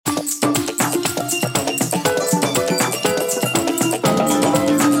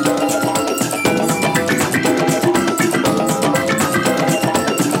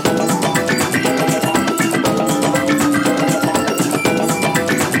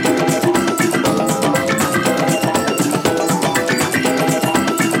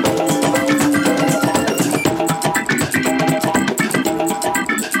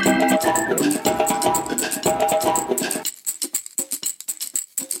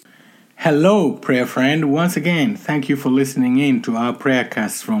Hello, prayer friend. Once again, thank you for listening in to our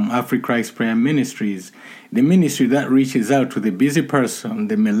prayercast from AfriChrist Prayer Ministries, the ministry that reaches out to the busy person,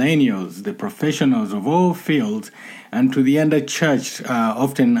 the millennials, the professionals of all fields, and to the underchurched,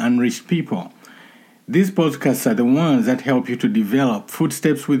 often unreached people. These podcasts are the ones that help you to develop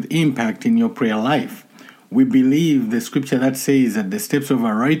footsteps with impact in your prayer life. We believe the scripture that says that the steps of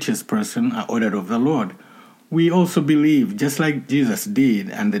a righteous person are ordered of the Lord. We also believe, just like Jesus did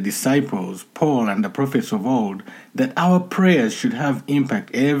and the disciples, Paul and the prophets of old, that our prayers should have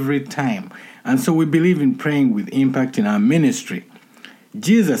impact every time. And so we believe in praying with impact in our ministry.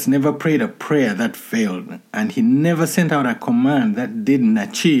 Jesus never prayed a prayer that failed, and he never sent out a command that didn't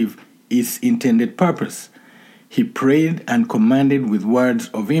achieve its intended purpose. He prayed and commanded with words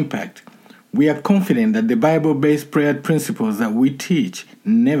of impact. We are confident that the Bible-based prayer principles that we teach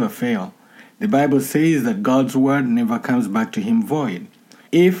never fail. The Bible says that God's word never comes back to him void.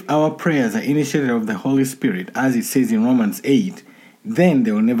 If our prayers are initiated of the Holy Spirit, as it says in Romans 8, then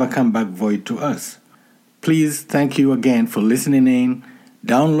they will never come back void to us. Please, thank you again for listening in.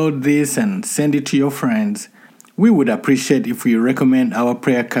 Download this and send it to your friends. We would appreciate if you recommend our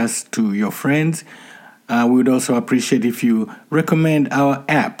prayercast to your friends. We would also appreciate if you recommend our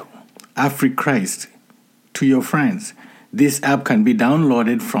app, AfriChrist, to your friends. This app can be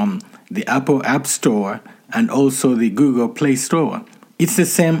downloaded from the Apple App Store and also the Google Play Store. It's the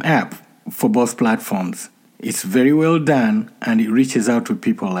same app for both platforms. It's very well done and it reaches out to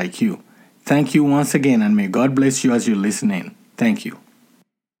people like you. Thank you once again, and may God bless you as you listen in. Thank you.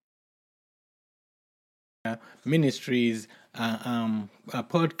 Ministries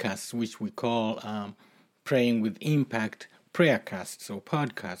podcasts, which we call Praying with Impact prayercasts or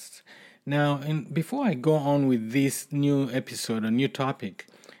podcasts. Now, before I go on with this new episode, a new topic,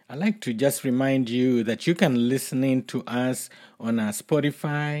 I'd like to just remind you that you can listen in to us on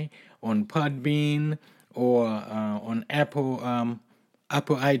Spotify, on Podbean, or on Apple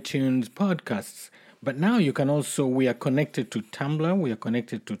iTunes podcasts. But now you can also, we are connected to Tumblr, we are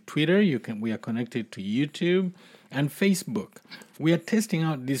connected to Twitter, we are connected to YouTube and Facebook. We are testing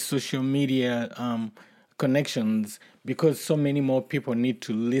out these social media connections because so many more people need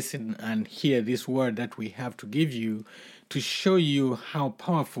to listen and hear this word that we have to give you to show you how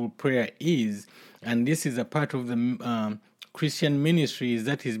powerful prayer is. And this is a part of the Christian ministries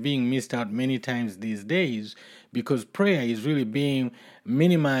that is being missed out many times these days, because prayer is really being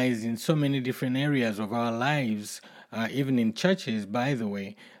minimized in so many different areas of our lives, even in churches, by the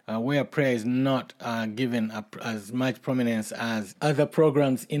way, where prayer is not given as much prominence as other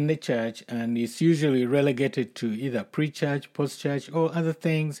programs in the church, and it's usually relegated to either pre-church, post-church, or other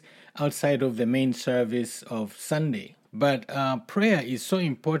things outside of the main service of Sunday. But prayer is so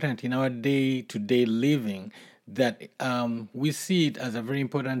important in our day-to-day living that we see it as a very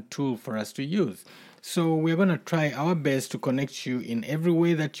important tool for us to use. So we're going to try our best to connect you in every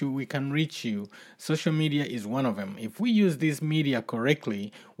way that we can reach you. Social media is one of them. If we use this media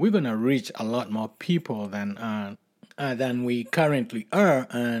correctly, we're going to reach a lot more people than we currently are,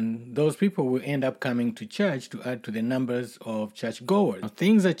 and those people will end up coming to church to add to the numbers of churchgoers. Now,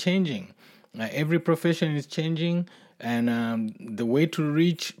 things are changing. Every profession is changing. And the way to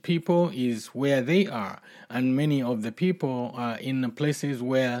reach people is where they are. And many of the people are in places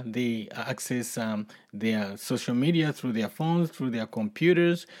where they access their social media through their phones, through their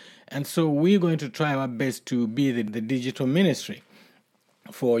computers. And so we're going to try our best to be the digital ministry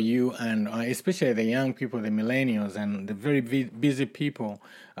for you, and especially the young people, the millennials, and the very busy people,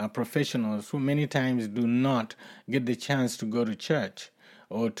 professionals who many times do not get the chance to go to church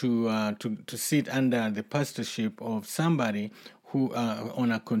or to sit under the pastorship of somebody who on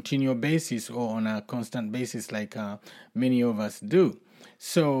a continual basis or on a constant basis like many of us do.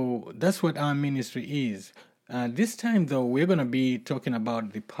 So that's what our ministry is. This time, though, we're going to be talking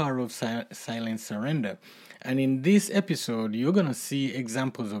about the power of silent surrender. And in this episode, you're going to see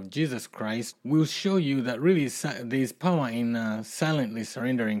examples of Jesus Christ. We'll show you that really there's power in silently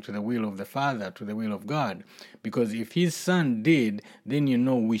surrendering to the will of the Father, to the will of God. Because if his Son did, then you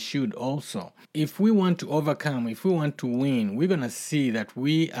know we should also. If we want to overcome, if we want to win, we're going to see that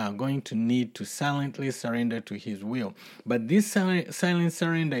we are going to need to silently surrender to his will. But this silent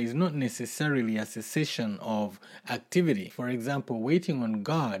surrender is not necessarily a cessation of activity. For example, waiting on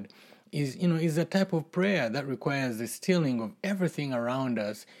God is a type of prayer that requires the stilling of everything around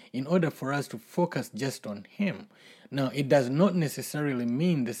us in order for us to focus just on him. Now, it does not necessarily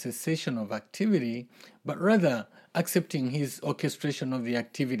mean the cessation of activity, but rather accepting his orchestration of the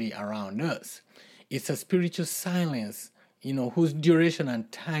activity around us. It's a spiritual silence whose duration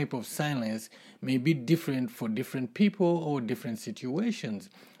and type of silence may be different for different people or different situations.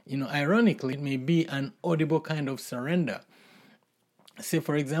 Ironically, it may be an audible kind of surrender. Say,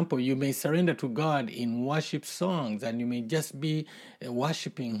 for example, you may surrender to God in worship songs, and you may just be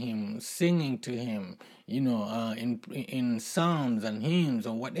worshiping Him, singing to Him, in psalms and hymns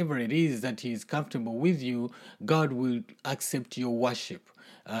or whatever it is that He is comfortable with you. God will accept your worship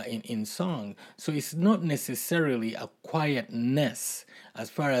in song. So it's not necessarily a quietness as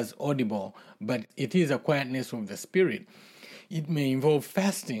far as audible, but it is a quietness of the spirit. It may involve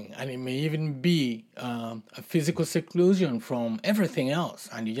fasting, and it may even be a physical seclusion from everything else,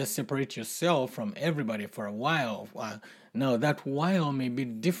 and you just separate yourself from everybody for a while. Now, that while may be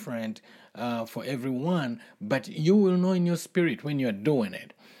different for everyone, but you will know in your spirit when you're doing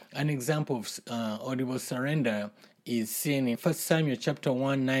it. An example of audible surrender is seen in 1 Samuel chapter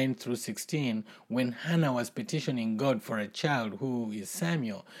 1, 9 through 16, when Hannah was petitioning God for a child who is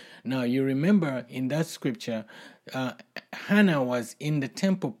Samuel. Now, you remember in that scripture, Hannah was in the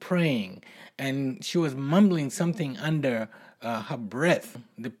temple praying, and she was mumbling something under her breath.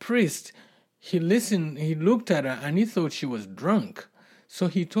 The priest, he looked at her, and he thought she was drunk. So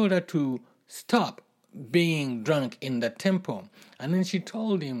he told her to stop being drunk in the temple. And then she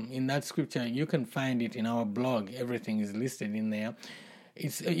told him in that scripture, you can find it in our blog, everything is listed in there.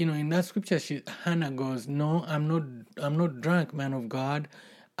 It's in that scripture, Hannah goes, "No, I'm not drunk, man of God.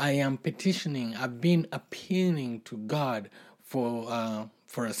 I am petitioning. I've been appealing to God for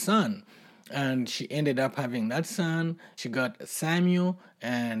a son." And she ended up having that son. She got Samuel,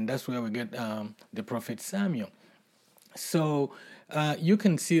 and that's where we get the prophet Samuel. So you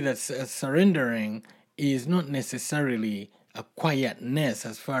can see that surrendering is not necessarily a quietness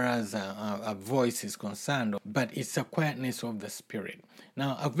as far as a voice is concerned, but it's a quietness of the spirit.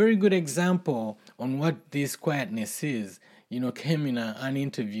 Now, a very good example on what this quietness is, came in an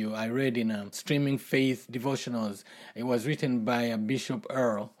interview I read in Streaming Faith Devotionals. It was written by Bishop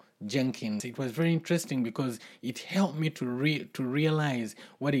Earl Jenkins. It was very interesting because it helped me to realize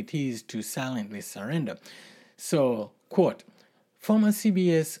what it is to silently surrender. So, quote, "Former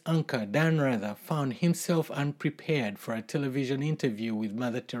CBS anchor Dan Rather found himself unprepared for a television interview with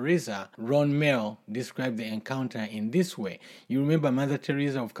Mother Teresa. Ron Merrill described the encounter in this way." You remember Mother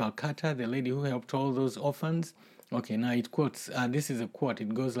Teresa of Calcutta, the lady who helped all those orphans? Okay, now it quotes, this is a quote,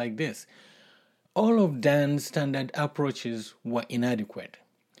 it goes like this: "All of Dan's standard approaches were inadequate,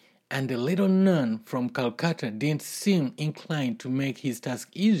 and the little nun from Calcutta didn't seem inclined to make his task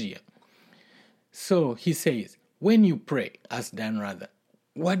easier. So he says, 'When you pray,' asked Dan Rather,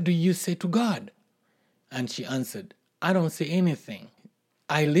 'what do you say to God?' And she answered, 'I don't say anything.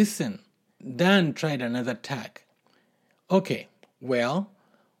 I listen.' Dan tried another tack. 'Okay, well,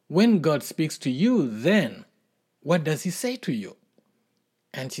 when God speaks to you, then what does He say to you?'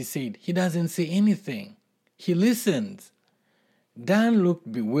 And she said, 'He doesn't say anything. He listens.' Dan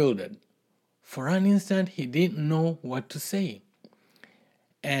looked bewildered. For an instant, he didn't know what to say.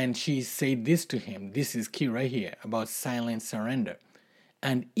 And she said this to him. This is key right here about silent surrender.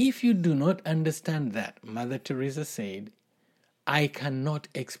 'And if you do not understand that,' Mother Teresa said, 'I cannot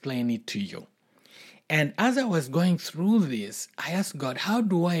explain it to you.' And as I was going through this, I asked God, how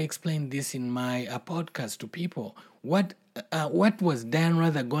do I explain this in my podcast to people? What was Dan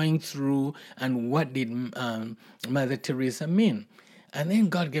Rather going through, and what did Mother Teresa mean? And then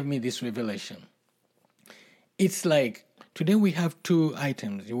God gave me this revelation. It's like, today we have two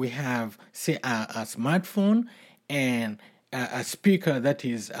items. We have, say, a smartphone and a speaker that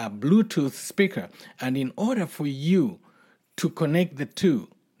is a Bluetooth speaker. And in order for you to connect the two,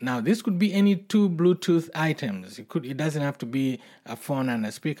 now this could be any two Bluetooth items. It doesn't have to be a phone and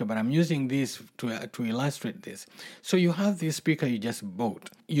a speaker, but I'm using this to illustrate this. So you have this speaker you just bought.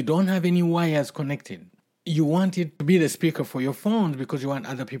 You don't have any wires connected. You want it to be the speaker for your phones because you want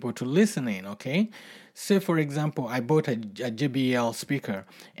other people to listen in, okay? Say, for example, I bought a JBL speaker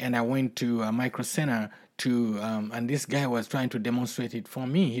and I went to a Micro Center and this guy was trying to demonstrate it for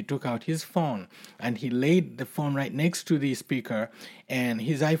me. He took out his phone and he laid the phone right next to the speaker and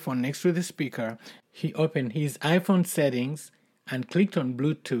his iPhone next to the speaker. He opened his iPhone settings and clicked on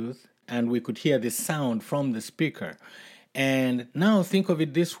Bluetooth, and we could hear the sound from the speaker. And now think of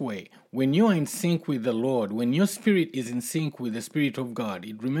it this way. When you are in sync with the Lord, when your spirit is in sync with the Spirit of God,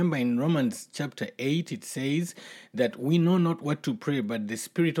 remember in Romans chapter 8, it says that we know not what to pray, but the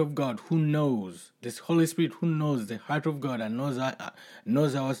Spirit of God who knows, this Holy Spirit who knows the heart of God and knows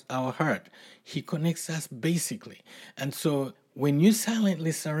our heart, He connects us basically. And so when you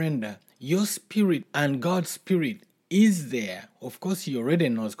silently surrender, your spirit and God's Spirit is there. Of course, he already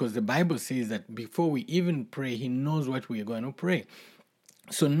knows, because the Bible says that before we even pray, he knows what we are going to pray.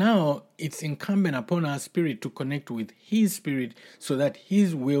 So now it's incumbent upon our spirit to connect with his spirit so that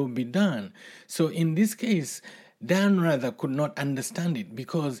his will be done. So in this case, Dan Rather could not understand it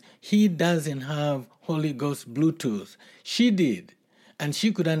because he doesn't have Holy Ghost Bluetooth. She did. And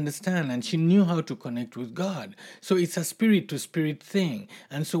she could understand, and she knew how to connect with God. So it's a spirit-to-spirit thing.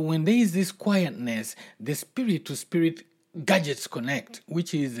 And so when there is this quietness, the spirit-to-spirit gadgets connect,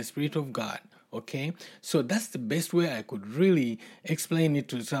 which is the Spirit of God. Okay, so that's the best way I could really explain it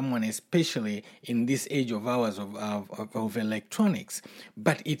to someone, especially in this age of ours of electronics.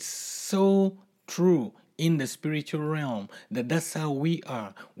 But it's so true in the spiritual realm that's how we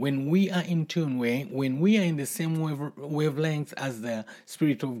are. When we are in tune, when we are in the same wavelength as the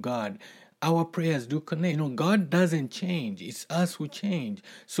Spirit of God, our prayers do connect. God doesn't change. It's us who change.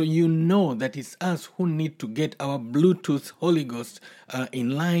 So that it's us who need to get our Bluetooth Holy Ghost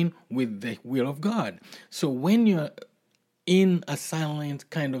in line with the will of God. So when you're in a silent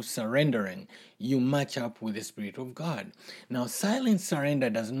kind of surrendering, you match up with the Spirit of God. Now, silent surrender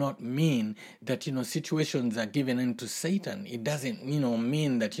does not mean that, situations are given into Satan. It doesn't,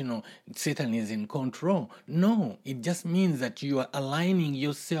 mean that, Satan is in control. No, it just means that you are aligning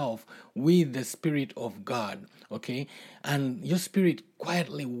yourself with the Spirit of God, okay? And your spirit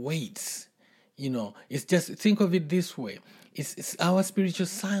quietly waits. It's just, think of it this way. It's our spiritual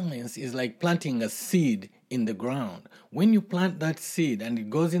silence is like planting a seed in the ground. When you plant that seed and it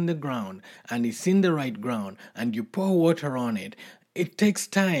goes in the ground and it's in the right ground and you pour water on it, it takes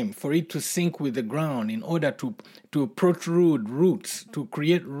time for it to sink with the ground in order to protrude roots, to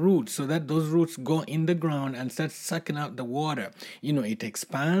create roots so that those roots go in the ground and start sucking out the water. It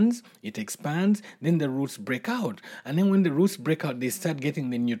expands, then the roots break out. And then when the roots break out, they start getting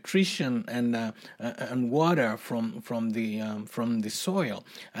the nutrition and water from the soil.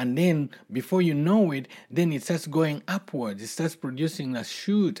 And then before you know it, then it starts going upwards. It starts producing a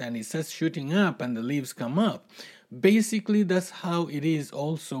shoot and it starts shooting up and the leaves come up. Basically, that's how it is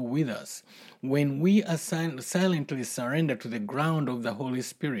also with us. When we are silently surrender to the ground of the Holy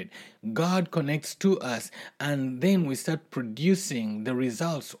Spirit, God connects to us, and then we start producing the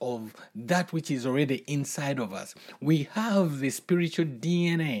results of that which is already inside of us. We have the spiritual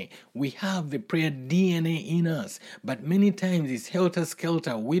DNA. We have the prayer DNA in us, but many times it's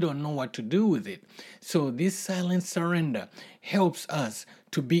helter-skelter. We don't know what to do with it. So this silent surrender helps us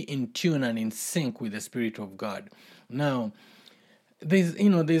to be in tune and in sync with the Spirit of God. Now, there's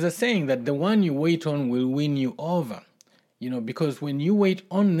a saying that the one you wait on will win you over. Because when you wait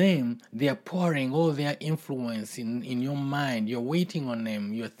on them, they are pouring all their influence in your mind. You're waiting on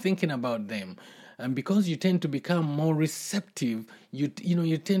them. You're thinking about them. And because you tend to become more receptive, you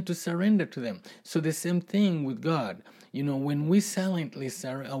tend to surrender to them. So the same thing with God. When we silently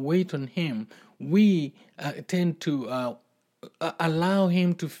wait on Him, we tend to allow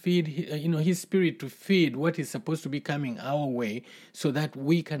Him to feed, His Spirit to feed what is supposed to be coming our way so that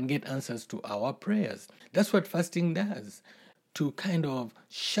we can get answers to our prayers. That's what fasting does, to kind of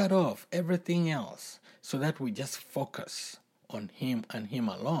shut off everything else so that we just focus on Him and Him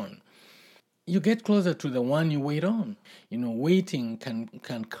alone. You get closer to the one you wait on. Waiting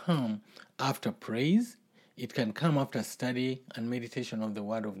can come after praise. It can come after study and meditation of the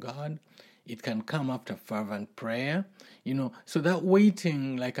Word of God. It can come after fervent prayer. So that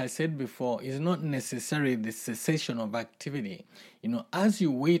waiting, like I said before, is not necessarily the cessation of activity. As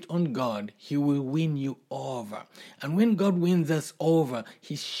you wait on God, He will win you over. And when God wins us over,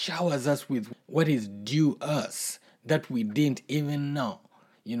 He showers us with what is due us that we didn't even know.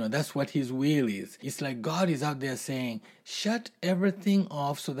 That's what His will is. It's like God is out there saying, shut everything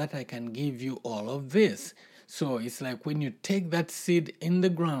off so that I can give you all of this. So it's like when you take that seed in the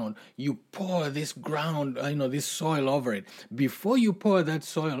ground, you pour this ground, this soil over it. Before you pour that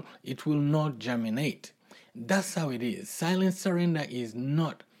soil, it will not germinate. That's how it is. Silent surrender is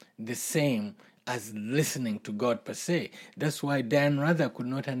not the same as listening to God per se. That's why Dan Rather could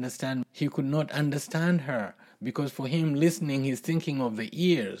not understand. He could not understand her, because for him, listening, he's thinking of the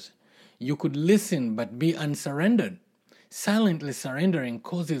ears. You could listen but be unsurrendered. Silently surrendering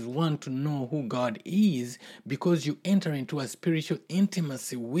causes one to know who God is, because you enter into a spiritual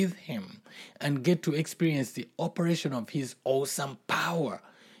intimacy with Him and get to experience the operation of His awesome power.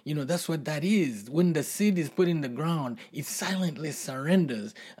 That's what that is. When the seed is put in the ground, it silently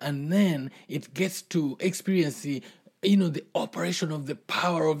surrenders, and then it gets to experience the operation of the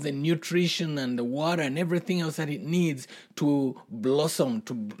power of the nutrition and the water and everything else that it needs to blossom,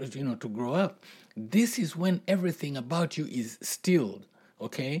 to grow up. This is when everything about you is stilled,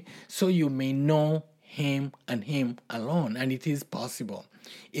 okay? So you may know him and him alone. And it is possible.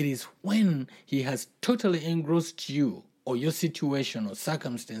 It is when he has totally engrossed you or your situation or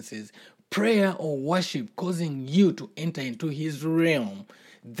circumstances, prayer or worship causing you to enter into his realm,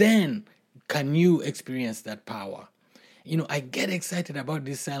 then can you experience that power. I get excited about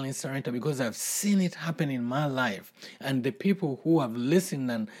this silent surrender because I've seen it happen in my life. And the people who have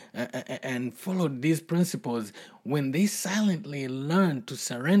listened and followed these principles, when they silently learn to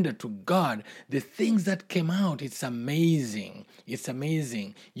surrender to God, the things that came out, it's amazing. It's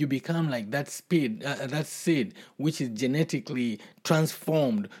amazing. You become like that seed, which is genetically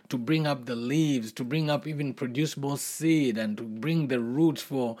transformed to bring up the leaves, to bring up even producible seed, and to bring the roots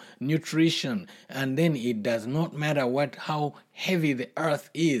for nutrition. And then it does not matter how heavy the earth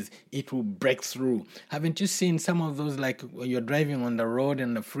is, it will break through. Haven't you seen some of those, like you're driving on the road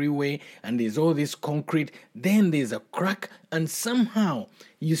and the freeway and there's all this concrete, then there's a crack, and somehow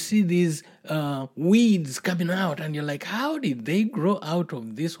you see these weeds coming out, and you're like, how did they grow out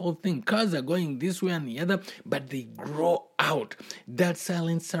of this whole thing? Cars are going this way and the other, but they grow out. That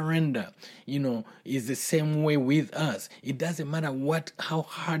silent surrender, is the same way with us. It doesn't matter how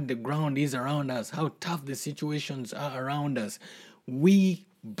hard the ground is around us, how tough the situations are around us. We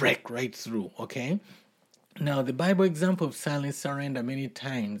break right through, okay? Now, the Bible example of silent surrender many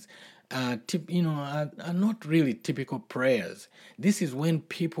times are not really typical prayers. This is when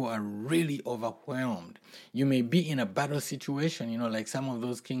people are really overwhelmed. You may be in a battle situation, like some of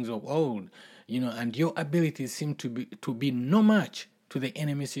those kings of old, and your abilities seem to be no match to the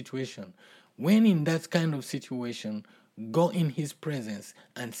enemy situation. When in that kind of situation, go in his presence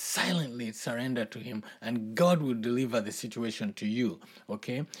and silently surrender to him, and God will deliver the situation to you,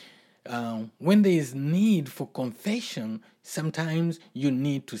 okay? When there is need for confession, sometimes you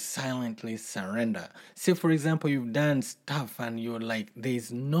need to silently surrender. Say, for example, you've done stuff and you're like,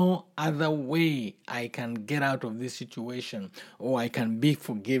 there's no other way I can get out of this situation, or I can be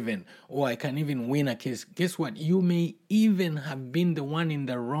forgiven, or I can even win a case. Guess what? You may even have been the one in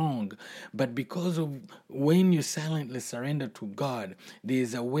the wrong, but because of when you silently surrender to God,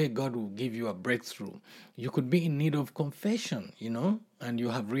 there's a way God will give you a breakthrough. You could be in need of confession, and you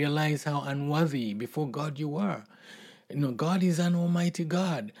have realized how unworthy before God you are. God is an almighty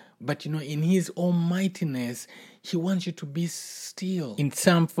God, but in his almightiness, he wants you to be still. In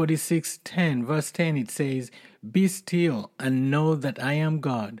Psalm 46:10, verse 10, it says, "Be still and know that I am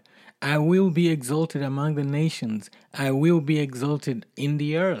God. I will be exalted among the nations. I will be exalted in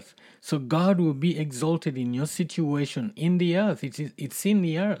the earth." So God will be exalted in your situation in the earth. It's in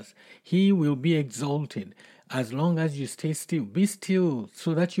the earth. He will be exalted as long as you stay still. Be still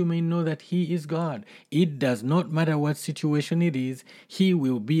so that you may know that he is God. It does not matter what situation it is, he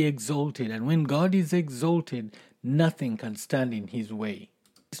will be exalted. And when God is exalted, nothing can stand in his way.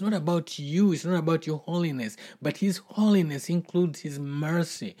 It's not about you, it's not about your holiness, but his holiness includes his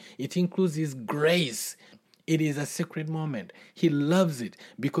mercy. It includes his grace. It is a sacred moment. He loves it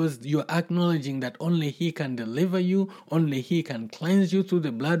because you're acknowledging that only he can deliver you, only he can cleanse you through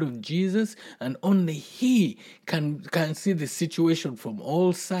the blood of Jesus, and only he can see the situation from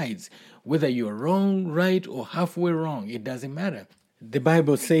all sides. Whether you're wrong, right, or halfway wrong, it doesn't matter. The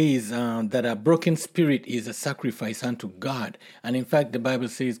Bible says that a broken spirit is a sacrifice unto God. And in fact, the Bible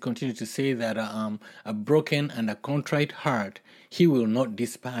continues to say that a broken and a contrite heart, he will not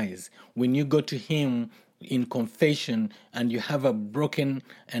despise. When you go to him in confession and you have a broken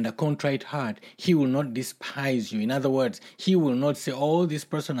and a contrite heart, he will not despise you. In other words, he will not say, oh, this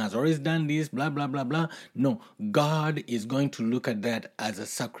person has always done this, blah, blah, blah, blah. No, God is going to look at that as a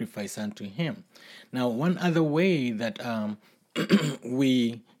sacrifice unto him. Now, one other way that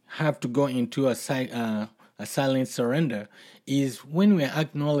we have to go into a silent surrender is when we're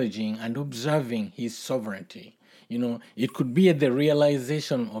acknowledging and observing his sovereignty. It could be at the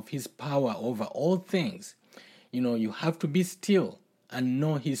realization of his power over all things. You have to be still and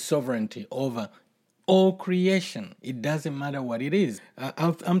know his sovereignty over all creation. It doesn't matter what it is.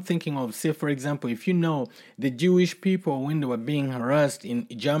 I'm thinking of, say, for example, if the Jewish people, when they were being harassed in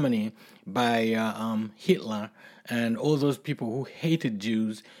Germany by Hitler and all those people who hated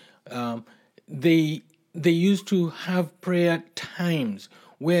Jews, they used to have prayer times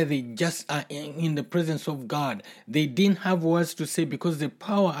where they just are in the presence of God. They didn't have words to say because the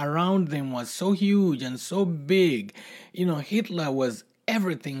power around them was so huge and so big. Hitler was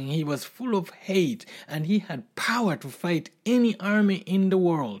everything. He was full of hate and he had power to fight any army in the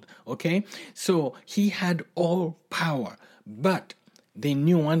world, okay? So he had all power, but they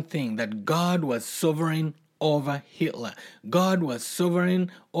knew one thing, that God was sovereign over Hitler. God was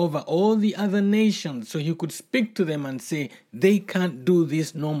sovereign over all the other nations, so he could speak to them and say, they can't do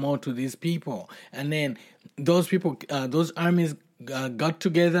this no more to these people. And then those people, those armies got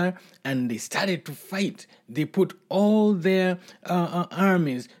together and they started to fight. They put all their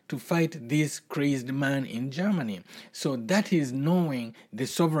armies to fight this crazed man in Germany. So that is knowing the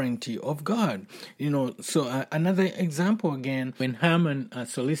sovereignty of God. So another example again, when Haman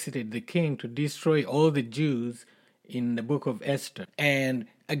solicited the king to destroy all the Jews in the book of Esther. And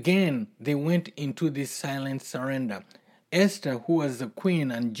again, they went into this silent surrender. Esther, who was the queen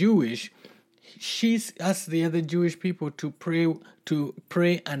and Jewish, she asked the other Jewish people to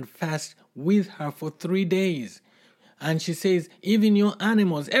pray and fast with her for 3 days. And she says, even your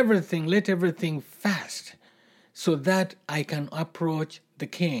animals, everything, let everything fast so that I can approach the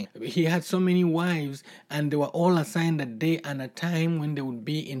king. He had so many wives, and they were all assigned a day and a time when they would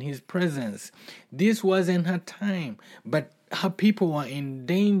be in his presence. This wasn't her time, but her people were in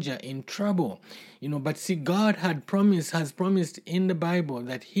danger, in trouble. But see, God has promised in the Bible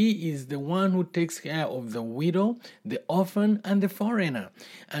that he is the one who takes care of the widow, the orphan, and the foreigner.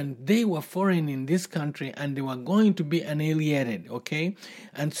 And they were foreign in this country, and they were going to be annihilated, okay?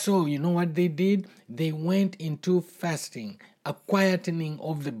 And so, you know what they did? They went into fasting, a quietening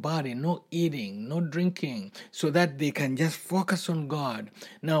of the body, no eating, no drinking, so that they can just focus on God.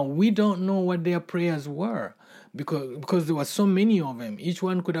 Now, we don't know what their prayers were, because there were so many of them. Each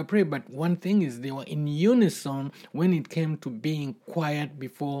one could have prayed, but one thing is they were in unison when it came to being quiet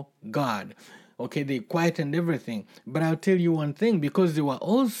before God. Okay, they quietened everything. But I'll tell you one thing, because they were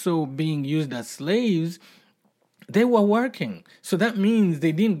also being used as slaves, they were working. So that means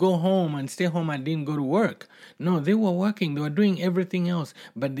they didn't go home and stay home and didn't go to work. No, they were working. They were doing everything else,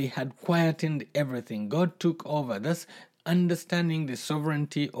 but they had quietened everything. God took over. That's understanding the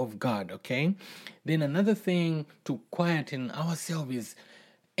sovereignty of God, okay? Then another thing to quieten ourselves is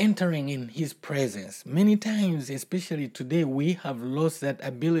entering in his presence. Many times, especially today, we have lost that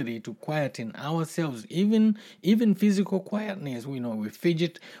ability to quieten ourselves, even physical quietness. We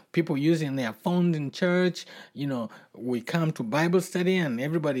fidget, people using their phones in church. We come to Bible study and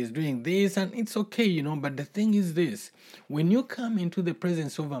everybody is doing this, and it's okay, but the thing is this: when you come into the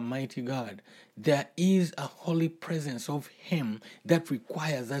presence of a mighty God, there is a holy presence of him that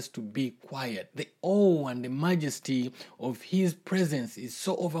requires us to be quiet. The awe and the majesty of his presence is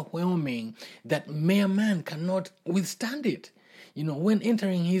so overwhelming that mere man cannot withstand it. When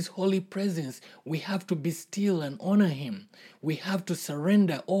entering his holy presence, we have to be still and honor him. We have to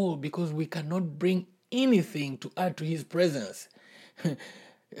surrender all, because we cannot bring anything to add to his presence.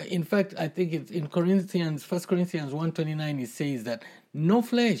 In fact, I think it's in 1 Corinthians 1:29, it says that no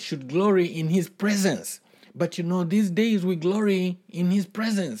flesh should glory in his presence. But these days we glory in his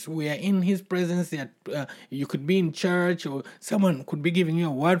presence. We are in his presence. You could be in church, or someone could be giving you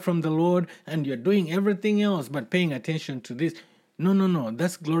a word from the Lord, and you're doing everything else but paying attention to this. No.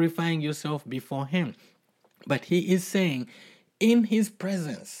 That's glorifying yourself before him. But he is saying, in his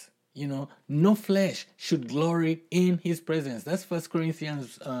presence, no flesh should glory in his presence. That's 1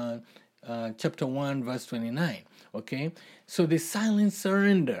 Corinthians chapter 1, verse 29. Okay? So the silent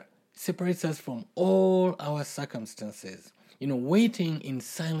surrender separates us from all our circumstances. Waiting in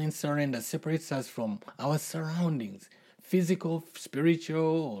silent surrender separates us from our surroundings, physical,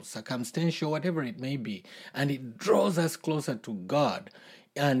 spiritual, or circumstantial, whatever it may be. And it draws us closer to God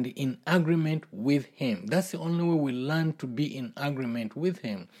and in agreement with him. That's the only way we learn to be in agreement with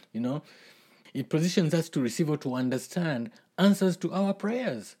him. It positions us to receive or to understand answers to our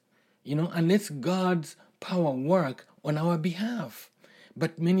prayers, and lets God's power work on our behalf.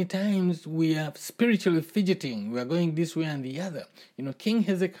 But many times we are spiritually fidgeting. We are going this way and the other. King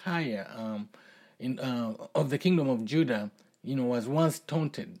Hezekiah of the kingdom of Judah, was once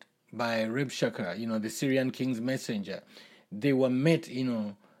taunted by Rabshakeh, the Syrian king's messenger. They were met, he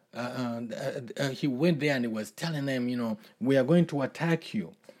went there and he was telling them, we are going to attack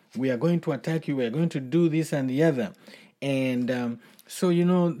you. We are going to attack you. We are going to do this and the other. And so,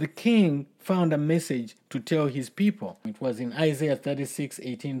 the king found a message to tell his people. It was in Isaiah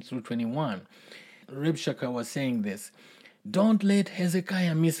 36:18-21. Rabshakeh was saying this: don't let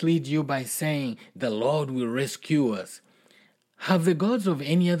Hezekiah mislead you by saying, the Lord will rescue us. Have the gods of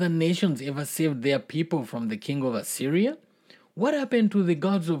any other nations ever saved their people from the king of Assyria? What happened to the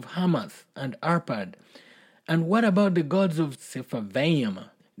gods of Hamath and Arpad? And what about the gods of Sepharvaim?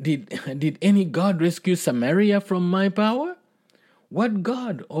 Did any god rescue Samaria from my power? What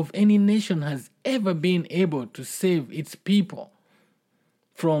god of any nation has ever been able to save its people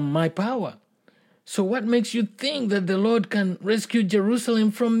from my power? So what makes you think that the Lord can rescue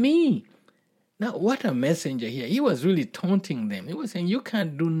Jerusalem from me? Now, what a messenger here. He was really taunting them. He was saying, you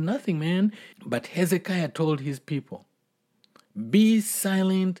can't do nothing, man. But Hezekiah told his people, be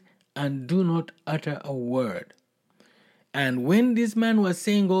silent and do not utter a word. And when this man was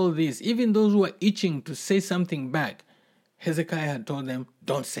saying all this, even those who were itching to say something back, Hezekiah had told them,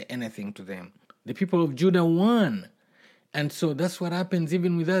 don't say anything to them. The people of Judah won. And so that's what happens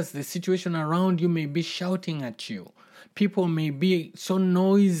even with us. The situation around you may be shouting at you. People may be so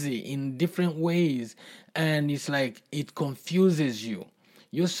noisy in different ways, and it's like it confuses you.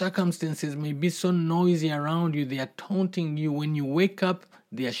 Your circumstances may be so noisy around you, they are taunting you. When you wake up,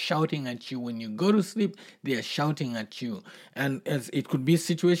 they are shouting at you. When you go to sleep, they are shouting at you. And as it could be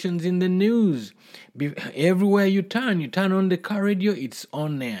situations in the news. Everywhere you turn on the car radio, it's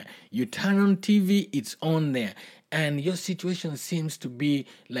on there. You turn on TV, it's on there. And your situation seems to be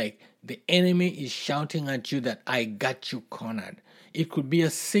like the enemy is shouting at you that I got you cornered. It could be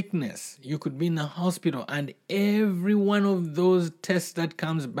a sickness. You could be in a hospital, and every one of those tests that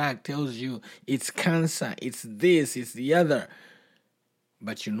comes back tells you it's cancer, it's this, it's the other.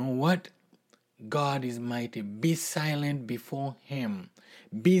 But you know what? God is mighty. Be silent before Him.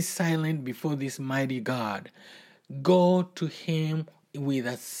 Be silent before this mighty God. Go to Him with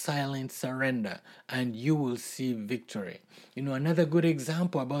a silent surrender, and you will see victory. You know, another good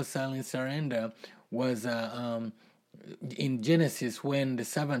example about silent surrender was in Genesis, when the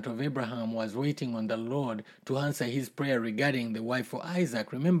servant of Abraham was waiting on the Lord to answer his prayer regarding the wife for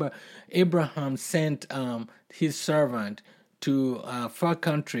Isaac. Remember, Abraham sent his servant to a far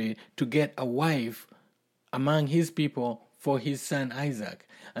country to get a wife among his people for his son Isaac.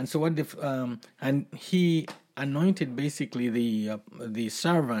 And so and he anointed basically the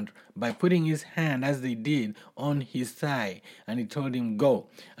servant by putting his hand, as they did, on his thigh, and he told him, go.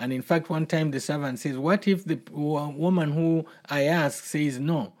 And in fact, one time the servant says, what if the woman who I asked says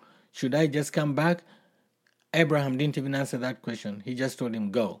no? Should I just come back? Abraham didn't even answer that question. He just told him,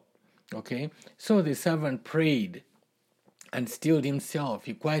 go. Okay? So the servant prayed and stilled himself.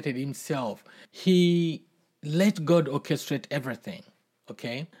 He quieted himself. He let God orchestrate everything.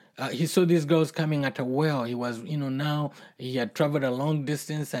 Okay? He saw these girls coming at a well. He was, now he had traveled a long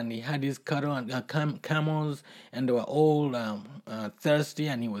distance, and he had his cattle and camels, and they were all thirsty,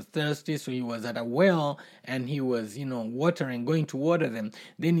 and he was thirsty. So he was at a well, and he was, going to water them.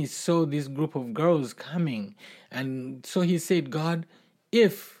 Then he saw this group of girls coming, and so he said, God,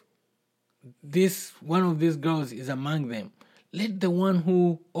 if one of these girls is among them, let the one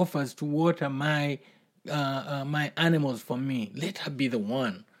who offers to water my animals for me, let her be the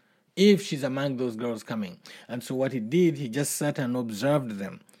one, if she's among those girls coming. And so what he did, he just sat and observed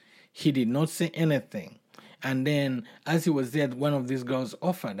them. He did not say anything. And then as he was there, one of these girls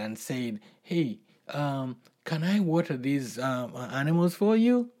offered and said, hey, can I water these animals for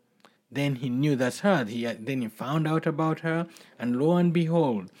you? Then he knew that's her. Then he found out about her, and lo and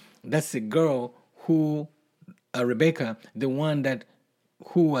behold, that's the girl who, Rebecca, the one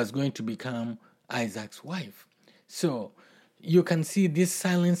who was going to become Isaac's wife. So you can see this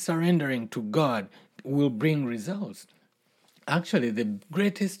silent surrendering to God will bring results. Actually, the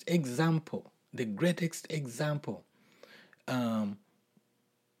greatest example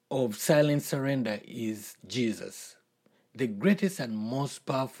of silent surrender is Jesus. The greatest and most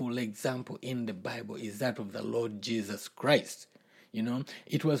powerful example in the Bible is that of the Lord Jesus Christ.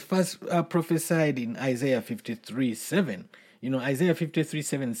 It was first prophesied in Isaiah 53:7. Isaiah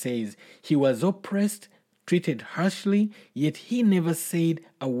 53:7 says, he was oppressed, treated harshly, yet he never said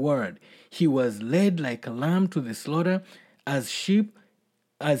a word. He was led like a lamb to the slaughter. As sheep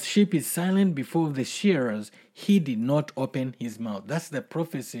is silent before the shearers, he did not open his mouth. That's the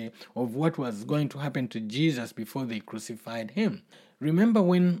prophecy of what was going to happen to Jesus before they crucified him. Remember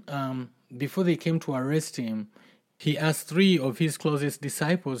when, before they came to arrest him, he asked 3 of his closest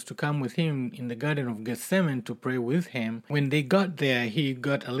disciples to come with him in the Garden of Gethsemane to pray with him. When they got there, he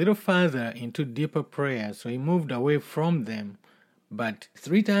got a little further into deeper prayer, so he moved away from them. But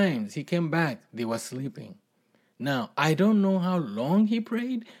 3 times he came back, they were sleeping. Now, I don't know how long he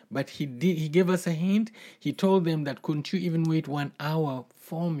prayed, but he gave us a hint. He told them that, couldn't you even wait 1 hour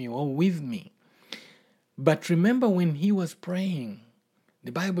for me or with me? But remember, when he was praying,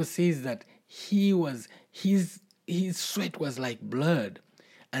 the Bible says that his sweat was like blood.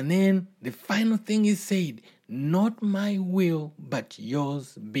 And then the final thing he said, not my will, but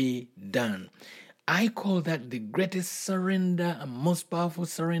yours be done. I call that the greatest surrender and most powerful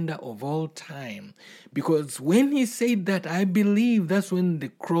surrender of all time. Because when he said that, I believe that's when the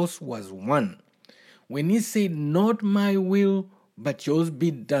cross was won. When he said, not my will, but yours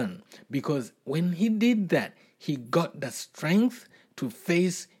be done. Because when he did that, he got the strength to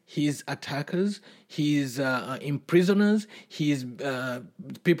face his attackers, his imprisoners, his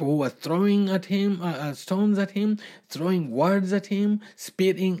people who were throwing at him stones at him, throwing words at him,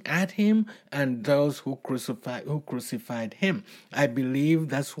 spitting at him, and those who crucified him. I believe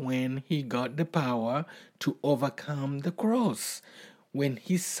that's when he got the power to overcome the cross, when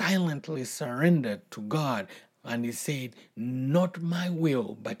he silently surrendered to God and he said, "Not my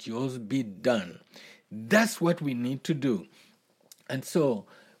will, but yours be done." That's what we need to do. And so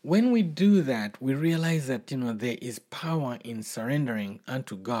when we do that, we realize that, there is power in surrendering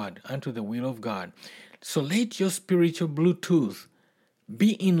unto God, unto the will of God. So let your spiritual Bluetooth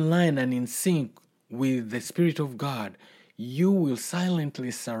be in line and in sync with the Spirit of God. You will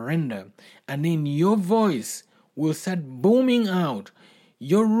silently surrender, and then your voice will start booming out.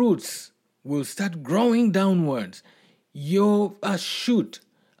 Your roots will start growing downwards. Your shoot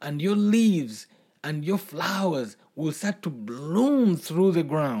and your leaves and your flowers will start to bloom through the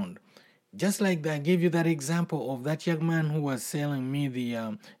ground. Just like I gave you that example of that young man who was selling me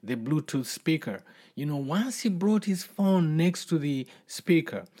the Bluetooth speaker. Once he brought his phone next to the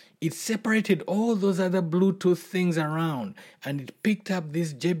speaker, it separated all those other Bluetooth things around, and it picked up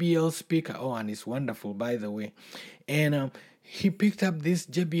this JBL speaker. Oh, and it's wonderful, by the way. And he picked up this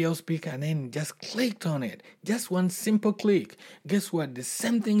JBL speaker and then just clicked on it. Just one simple click. Guess what? The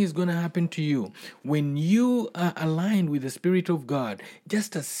same thing is going to happen to you. When you are aligned with the Spirit of God,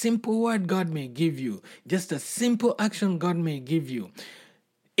 just a simple word God may give you, just a simple action God may give you,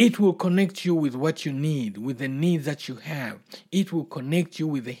 it will connect you with what you need, with the needs that you have. It will connect you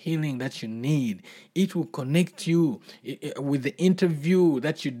with the healing that you need. It will connect you with the interview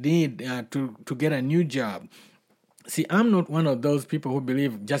that you need to get a new job. See, I'm not one of those people who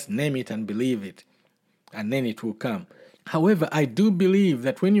believe just name it and believe it, and then it will come. However, I do believe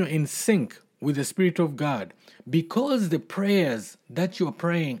that when you're in sync with the Spirit of God, because the prayers that you're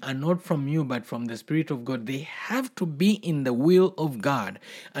praying are not from you but from the Spirit of God, they have to be in the will of God.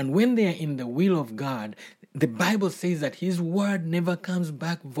 And when they are in the will of God, the Bible says that His word never comes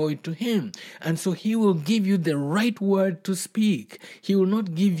back void to Him. And so He will give you the right word to speak. He will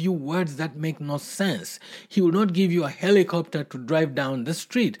not give you words that make no sense. He will not give you a helicopter to drive down the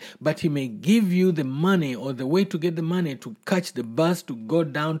street, but He may give you the money or the way to get the money to catch the bus to go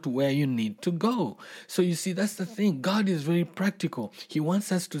down to where you need to go. So you see, that's the thing. God is very practical. He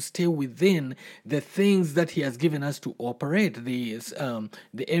wants us to stay within the things that He has given us to operate, the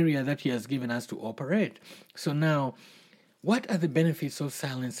area that He has given us to operate. So now, what are the benefits of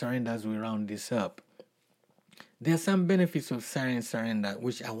silent surrender as we round this up? There are some benefits of silent surrender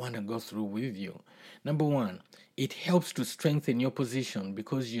which I want to go through with you. Number one, it helps to strengthen your position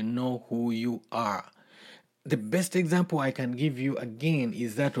because you know who you are. The best example I can give you again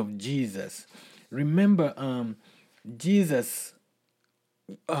is that of Jesus. Remember, Jesus,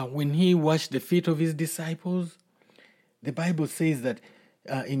 when He washed the feet of His disciples, the Bible says that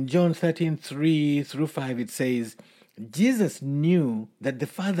in John 13:3-5, it says, Jesus knew that the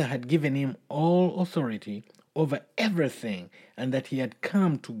Father had given Him all authority over everything and that He had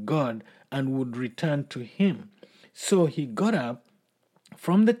come to God and would return to Him. So He got up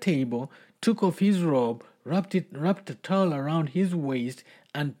from the table, took off His robe, wrapped a towel around His waist,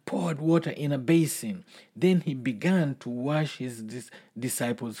 and poured water in a basin. Then He began to wash His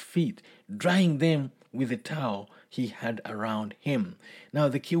disciples' feet, drying them with the towel He had around Him. Now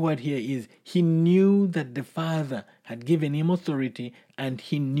the key word here is He knew that the Father had given Him authority and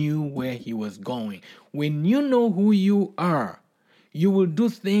He knew where He was going. When you know who you are, you will do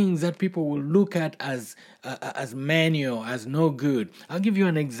things that people will look at as manual, as no good. I'll give you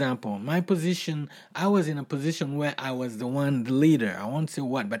an example. My position, I was in a position where I was the leader. I won't say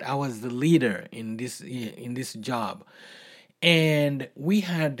what, but I was the leader in this job. And we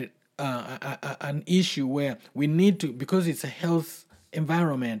had an issue where we need to, because it's a health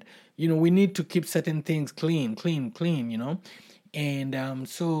environment, we need to keep certain things clean. And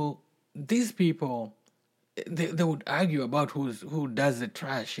so these people, they would argue about who does the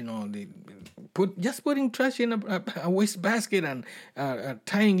trash. They putting trash in a waste basket and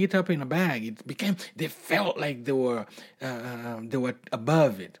tying it up in a bag. They felt like they were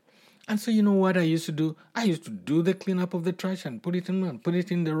above it. And so you know what I used to do? I used to do the cleanup of the trash and put it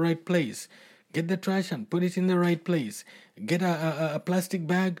in the right place. Get the trash and put it in the right place. Get a plastic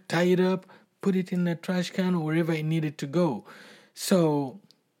bag, tie it up, put it in the trash can or wherever it needed to go. So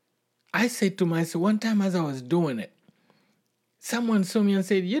I said to myself, one time as I was doing it, someone saw me and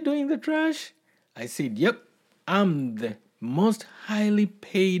said, "You're doing the trash?" I said, "Yep, I'm the most highly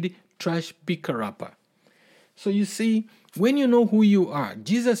paid trash picker upper." So you see, when you know who you are,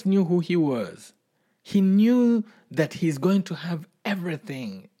 Jesus knew who He was. He knew that He's going to have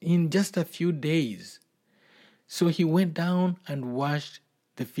everything in just a few days. So he went down and washed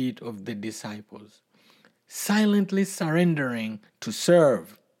the feet of the disciples, silently surrendering to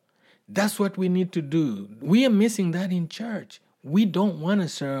serve. That's what we need to do. We are missing that in church. We don't want to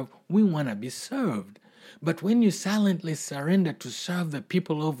serve, we want to be served. But when you silently surrender to serve the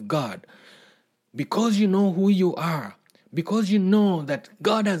people of God, because you know who you are, because you know that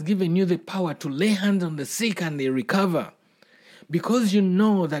God has given you the power to lay hands on the sick and they recover, because you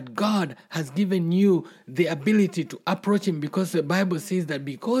know that God has given you the ability to approach Him, because the Bible says that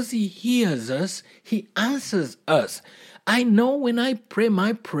because He hears us, He answers us. I know when I pray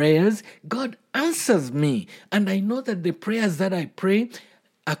my prayers, God answers me. And I know that the prayers that I pray,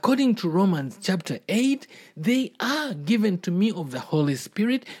 according to Romans chapter 8, they are given to me of the Holy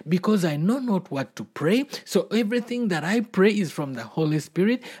Spirit, because I know not what to pray. So everything that I pray is from the Holy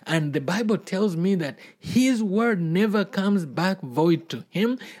Spirit. And the Bible tells me that His word never comes back void to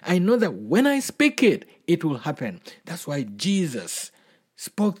Him. I know that when I speak it, it will happen. That's why Jesus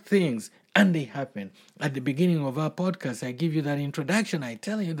spoke things and they happen. At the beginning of our podcast, I give you that introduction. I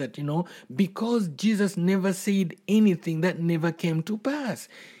tell you that, because Jesus never said anything that never came to pass,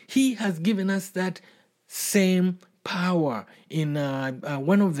 He has given us that same power. In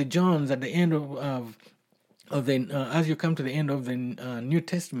one of the Johns at the end of the as you come to the end of the New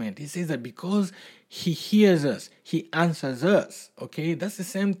Testament, he says that because He hears us, He answers us. Okay, that's the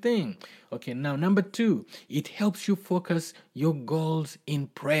same thing. Okay, now number 2, it helps you focus your goals in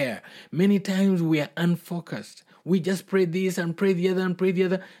prayer. Many times we are unfocused. We just pray this and pray the other and pray the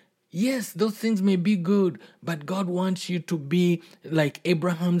other. Yes, those things may be good, but God wants you to be like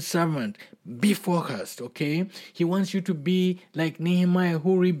Abraham's servant. Be focused, okay? He wants you to be like Nehemiah,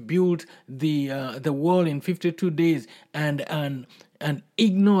 who rebuilt the wall in 52 days and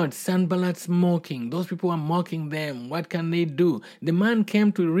ignored Sanballat's mocking. Those people are mocking them. What can they do? The man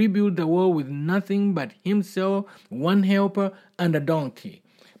came to rebuild the wall with nothing but himself, one helper, and a donkey.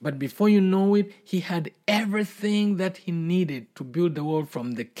 But before you know it, he had everything that he needed to build the wall,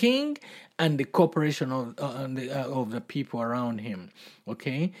 from the king and the cooperation of the people around him.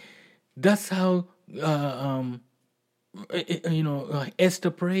 Okay, that's how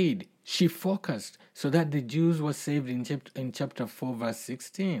Esther prayed. She focused so that the Jews were saved in chapter 4, verse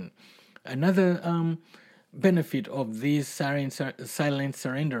 16. Another benefit of this silent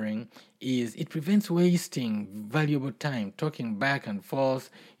surrendering is it prevents wasting valuable time talking back and forth,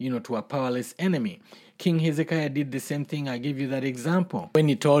 to a powerless enemy. King Hezekiah did the same thing. I give you that example. When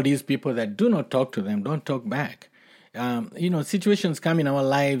he told his people that do not talk to them, don't talk back. Situations come in our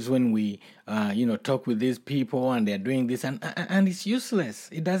lives when we, talk with these people and they're doing this and it's useless.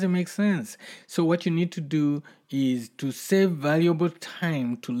 It doesn't make sense. So what you need to do is to save valuable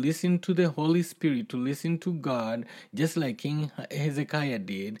time to listen to the Holy Spirit, to listen to God, just like King Hezekiah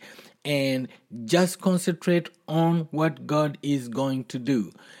did, and just concentrate on what God is going to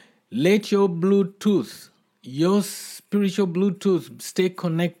do. Let your your spiritual Bluetooth stay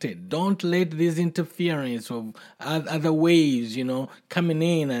connected. Don't let this interference of other waves, coming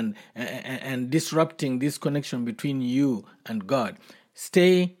in and disrupting this connection between you and God.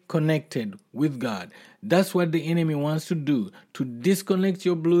 Stay connected with God. That's what the enemy wants to do, to disconnect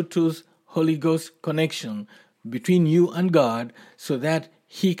your Bluetooth Holy Ghost connection between you and God, so that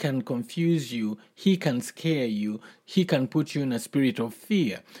He can confuse you, He can scare you, He can put you in a spirit of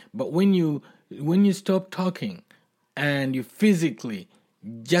fear. But when you stop talking and you physically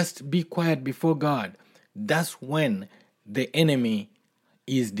just be quiet before God, that's when the enemy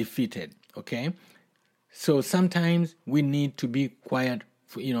is defeated. Okay? So sometimes we need to be quiet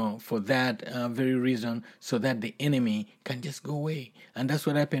for that very reason, so that the enemy can just go away. And that's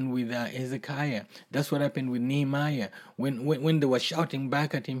what happened with Hezekiah. That's what happened with Nehemiah. When they were shouting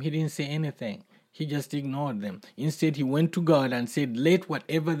back at him, he didn't say anything. He just ignored them. Instead, he went to God and said, let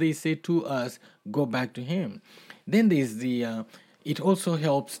whatever they say to us go back to Him. Then there's it also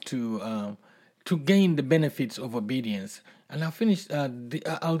helps to gain the benefits of obedience. And I'll finish,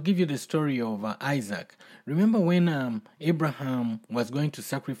 I'll give you the story of Isaac. Remember when Abraham was going to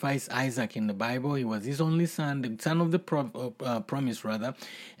sacrifice Isaac in the Bible? He was his only son, the son of the promise rather,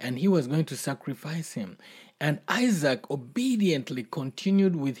 and he was going to sacrifice him. And Isaac obediently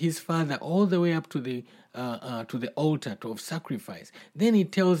continued with his father all the way up to the altar of sacrifice. Then he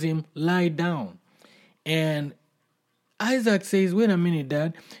tells him, lie down. And Isaac says, wait a minute,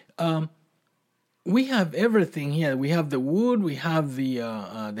 Dad, we have everything here. We have the wood, we have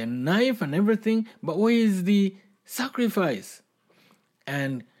the knife and everything, but where is the sacrifice?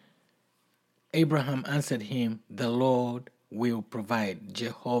 And Abraham answered him, the Lord will provide,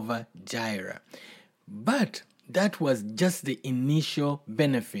 Jehovah Jireh. But That was just the initial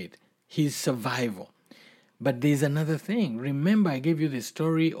benefit, his survival. But there's another thing. Remember, I gave you the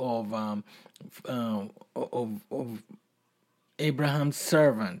story of Abraham's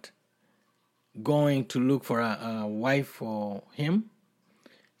servant going to look for a wife for him,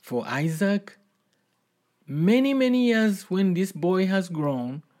 for Isaac. Many, many years when this boy has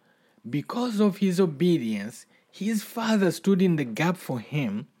grown, because of his obedience, his father stood in the gap for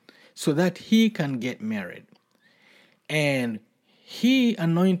him so that he can get married. And he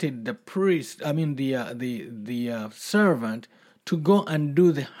anointed the servant to go and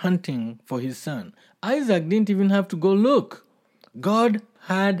do the hunting for his son. Isaac didn't even have to go look. God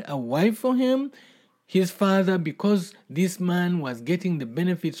had a wife for him. His father, because this man was getting the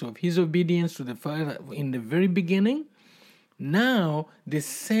benefits of his obedience to the father in the very beginning, now the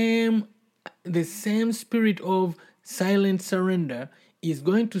same spirit of silent surrender is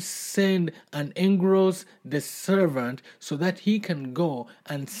going to send and engross the servant so that he can go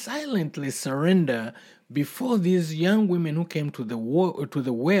and silently surrender before these young women who came to the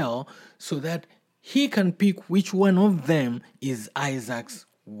well, so that he can pick which one of them is Isaac's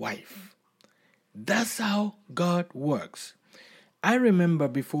wife. That's how God works. I remember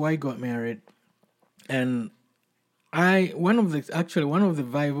before I got married, and one of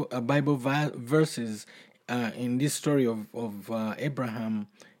the Bible verses in this story of Abraham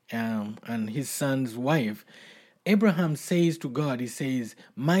and his son's wife, Abraham says to God, he says,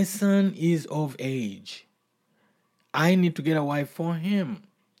 "My son is of age. I need to get a wife for him."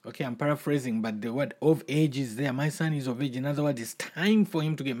 Okay, I'm paraphrasing, but the word "of age" is there. My son is of age. In other words, it's time for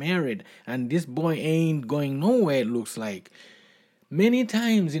him to get married. And this boy ain't going nowhere, it looks like. Many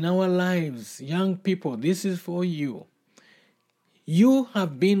times in our lives, young people, this is for you. You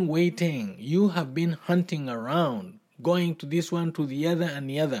have been waiting. You have been hunting around, going to this one, to the other, and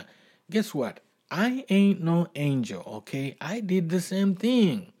the other. Guess what? I ain't no angel, okay? I did the same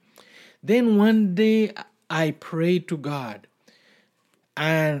thing. Then one day, I prayed to God.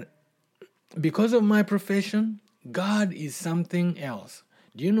 And because of my profession, God is something else.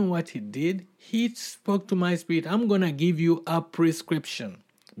 Do you know what he did? He spoke to my spirit, "I'm going to give you a prescription,"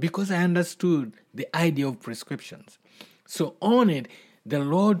 because I understood the idea of prescriptions. So on it, the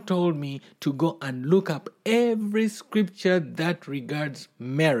Lord told me to go and look up every scripture that regards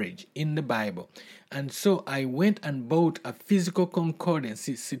marriage in the Bible. And so I went and bought a physical concordance.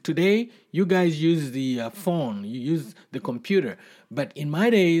 See, today, you guys use the phone, you use the computer. But in my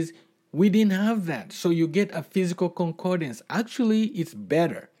days, we didn't have that. So you get a physical concordance. Actually, it's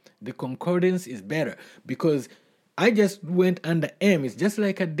better. The concordance is better because I just went under M. It's just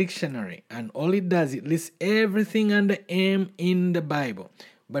like a dictionary. And all it does, it lists everything under M in the Bible.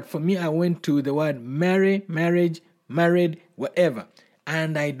 But for me, I went to the word marry, marriage, married, whatever.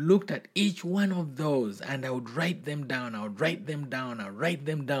 And I looked at each one of those and I would write them down. I write them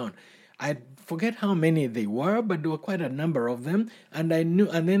down. I forget how many they were, but there were quite a number of them. And I knew,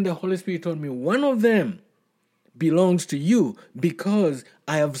 and then the Holy Spirit told me, one of them belongs to you because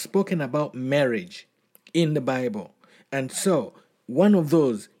I have spoken about marriage in the Bible. And so one of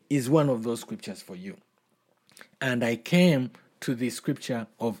those is one of those scriptures for you. And I came to the scripture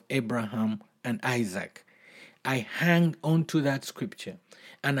of Abraham and Isaac. I hung on to that scripture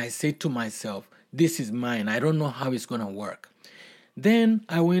and I said to myself, this is mine. I don't know how it's going to work. Then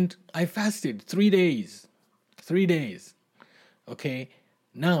I fasted 3 days. 3 days. Okay.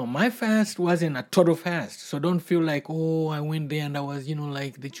 Now, my fast wasn't a total fast. So don't feel like, oh, I went there and I was,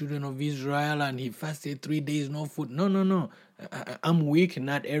 like the children of Israel and he fasted 3 days, no food. No. I'm weak in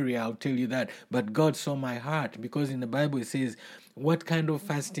that area, I'll tell you that. But God saw my heart, because in the Bible it says, what kind of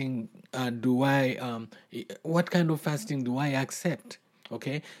fasting do I accept?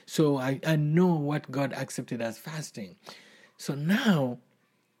 Okay, so I know what God accepted as fasting. So now,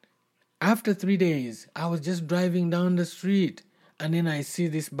 after 3 days, I was just driving down the street, and then I see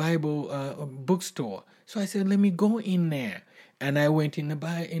this Bible bookstore. So I said, let me go in there. And I went in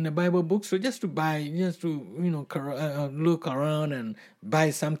the Bible bookstore just to look around and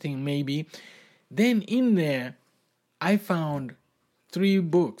buy something maybe. Then in there, I found 3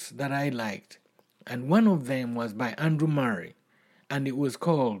 books that I liked. And one of them was by Andrew Murray. And it was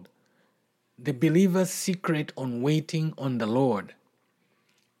called The Believer's Secret on Waiting on the Lord.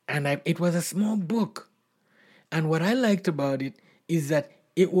 And it was a small book. And what I liked about it is that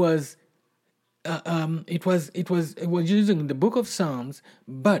it was using the book of Psalms,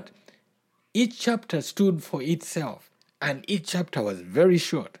 but each chapter stood for itself, and each chapter was very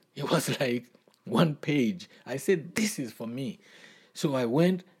short. It was like 1 page. I said, this is for me. So I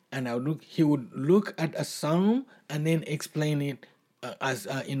went and he would look at a psalm and then explain it as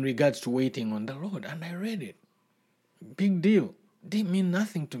in regards to waiting on the Lord, and I read it. Big deal. Didn't mean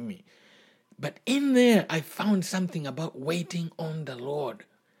nothing to me. But in there, I found something about waiting on the Lord.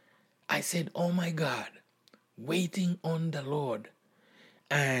 I said, oh my God, waiting on the Lord.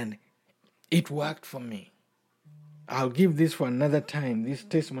 And it worked for me. I'll give this for another time, this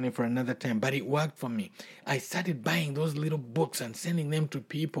testimony for another time, but it worked for me. I started buying those little books and sending them to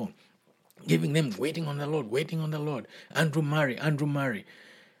people, giving them waiting on the Lord, waiting on the Lord. Andrew Murray.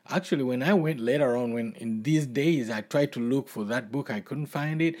 Actually, when I went later on, when in these days I tried to look for that book, I couldn't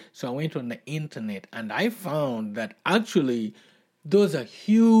find it. So I went on the internet and I found that actually those are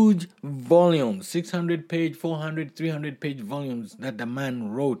huge volumes, 600 page, 400, 300 page volumes that the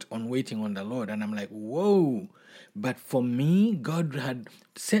man wrote on waiting on the Lord. And I'm like, whoa. But for me, God had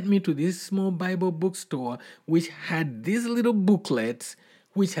sent me to this small Bible bookstore which had these little booklets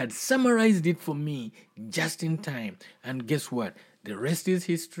which had summarized it for me just in time. And guess what? The rest is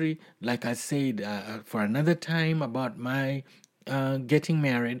history. Like I said, for another time about my getting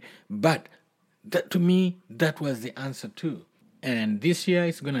married. But that, to me, that was the answer too. And this year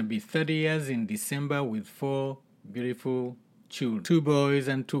it's going to be 30 years in December with 4 beautiful children, 2 boys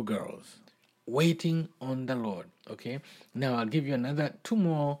and 2 girls. Waiting on the Lord. Okay. Now I'll give you 2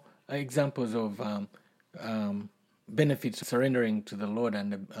 more examples of benefits of surrendering to the Lord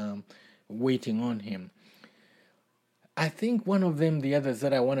and waiting on Him. I think one of them, the others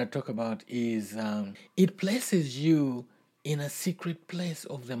that I want to talk about is it places you in a secret place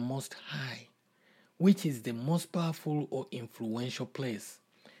of the Most High, which is the most powerful or influential place.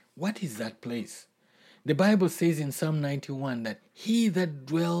 What is that place? The Bible says in Psalm 91 that he that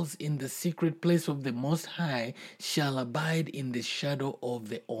dwells in the secret place of the Most High shall abide in the shadow of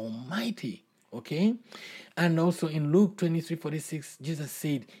the Almighty. Okay? And also in Luke 23:46, Jesus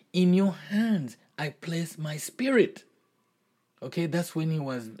said, in your hands I place my spirit. Okay, that's when he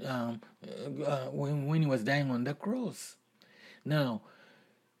was when he was dying on the cross. Now,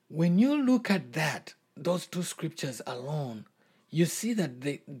 when you look at that, those 2 scriptures alone, you see that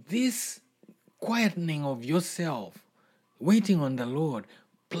this quietening of yourself, waiting on the Lord,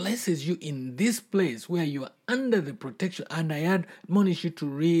 places you in this place where you are under the protection. And I admonish you to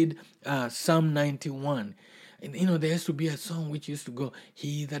read Psalm 91. And, there used to be a song which used to go,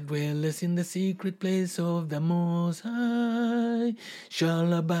 he that dwelleth in the secret place of the Most High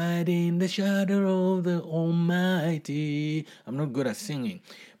shall abide in the shadow of the Almighty. I'm not good at singing,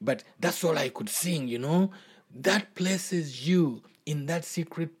 but that's all I could sing, That places you in that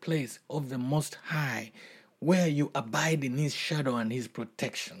secret place of the Most High, where you abide in His shadow and His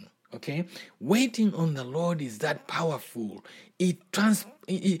protection. Okay, waiting on the Lord is that powerful. It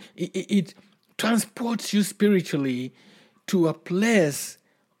transports you spiritually to a place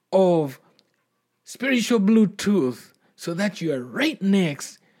of spiritual Bluetooth, so that you are right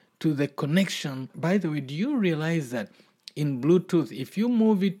next to the connection. By the way, do you realize that in Bluetooth, if you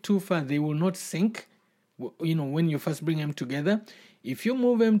move it too far, they will not sync? When you first bring them together, if you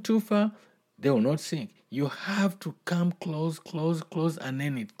move them too far, they will not sync. You have to come close, and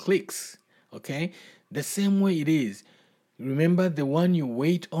then it clicks. Okay? The same way it is. Remember the one you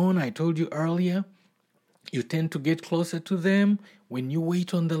wait on, I told you earlier? You tend to get closer to them. When you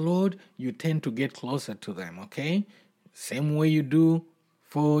wait on the Lord, you tend to get closer to them. Okay? Same way you do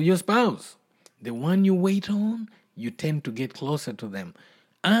for your spouse. The one you wait on, you tend to get closer to them.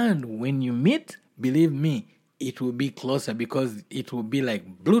 And when you meet, believe me, it will be closer because it will be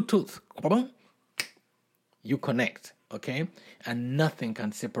like Bluetooth. You connect, okay? And nothing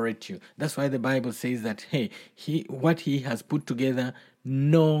can separate you. That's why the Bible says that, hey, what He has put together,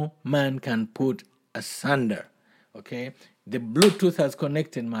 no man can put asunder, okay? The Bluetooth has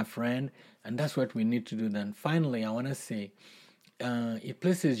connected, my friend, and that's what we need to do. Then finally, I want to say, it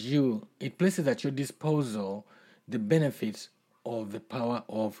places at your disposal the benefits of the power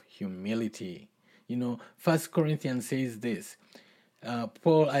of humility. 1 Corinthians says this.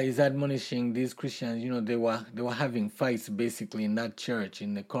 Paul is admonishing these Christians. They were having fights basically in that church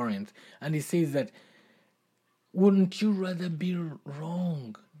in the Corinth, and he says that, wouldn't you rather be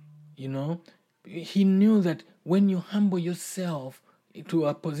wrong? He knew that when you humble yourself to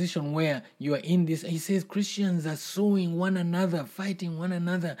a position where you are in this, he says Christians are suing one another, fighting one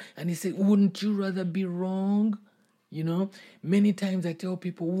another, and he said, wouldn't you rather be wrong? Many times I tell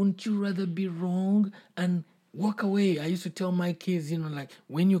people, wouldn't you rather be wrong and walk away? I used to tell my kids, like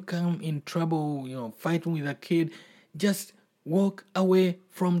when you come in trouble, fighting with a kid, just walk away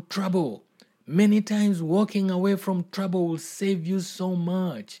from trouble. Many times walking away from trouble will save you so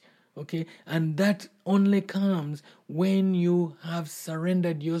much. Okay, and that only comes when you have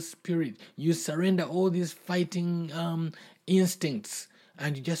surrendered your spirit. You surrender all these fighting instincts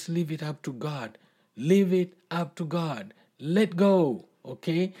and you just leave it up to God. Leave it up to God. Let go.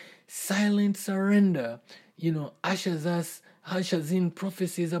 Okay? Silent surrender, ushers in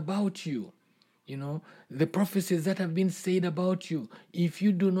prophecies about you. The prophecies that have been said about you. If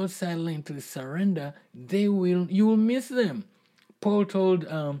you do not silently surrender, you will miss them. Paul told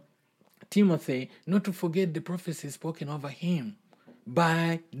Timothy not to forget the prophecies spoken over him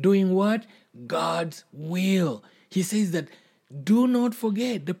by doing what? God's will. He says that do not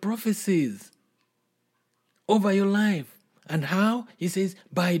forget the prophecies over your life. And how? He says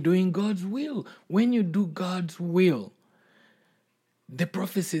by doing God's will. When you do God's will, the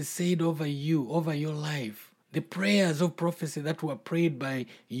prophecies said over you, over your life, the prayers of prophecy that were prayed by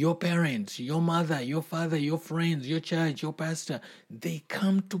your parents, your mother, your father, your friends, your church, your pastor, they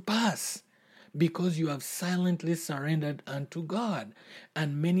come to pass because you have silently surrendered unto God.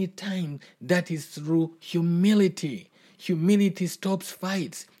 And many times that is through humility. Humility stops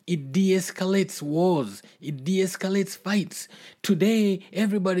fights. It de-escalates wars. It de-escalates fights. Today,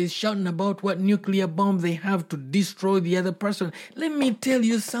 everybody is shouting about what nuclear bomb they have to destroy the other person. Let me tell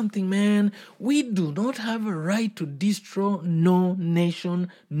you something, man. We do not have a right to destroy no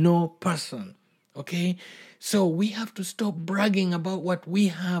nation, no person. Okay? So we have to stop bragging about what we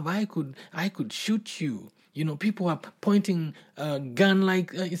have. I could shoot you. People are pointing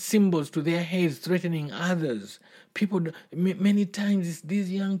gun-like symbols to their heads, threatening others. People, many times, it's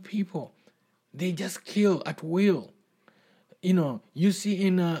these young people. They just kill at will. You see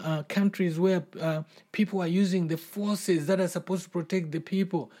in countries where people are using the forces that are supposed to protect the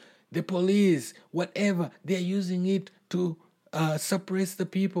people, the police, whatever, they're using it to suppress the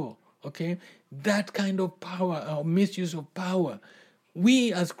people. Okay? That kind of power or misuse of power.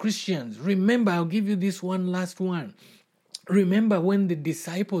 We as Christians, remember, I'll give you this one last one. Remember when the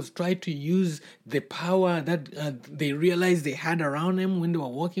disciples tried to use the power that they realized they had around them when they were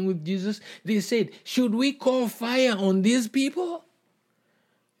walking with Jesus? They said, should we call fire on these people?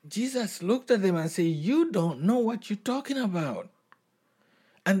 Jesus looked at them and said, you don't know what you're talking about.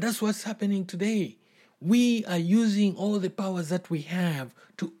 And that's what's happening today. We are using all the powers that we have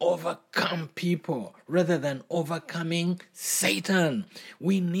to overcome people rather than overcoming Satan.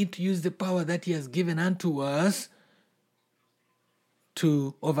 We need to use the power that he has given unto us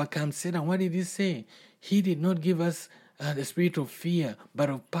to overcome Satan. What did he say? He did not give us the spirit of fear,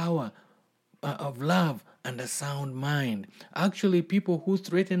 but of power, of love, and a sound mind. Actually, people who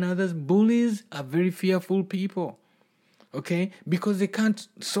threaten others, bullies, are very fearful people. Okay? Because they can't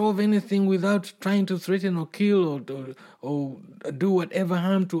solve anything without trying to threaten or kill or do whatever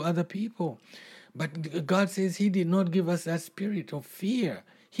harm to other people. But God says he did not give us that spirit of fear.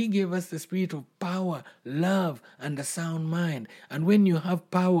 He gave us the spirit of power, love, and a sound mind. And when you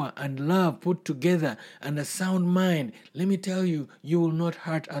have power and love put together and a sound mind, let me tell you, you will not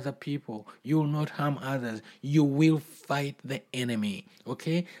hurt other people. You will not harm others. You will fight the enemy.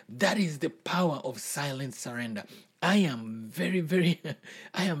 Okay? That is the power of silent surrender. I am very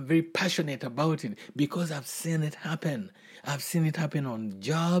passionate about it because I've seen it happen. I've seen it happen on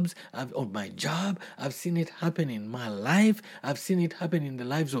jobs, on my job. I've seen it happen in my life. I've seen it happen in the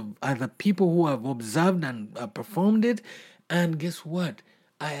lives of other people who have observed and performed it. And guess what?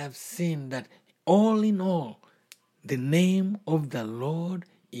 I have seen that all in all, the name of the Lord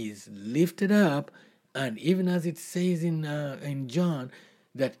is lifted up. And even as it says in John,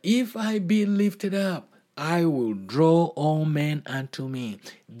 that if I be lifted up, I will draw all men unto me.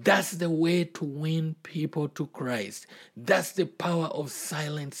 That's the way to win people to Christ. That's the power of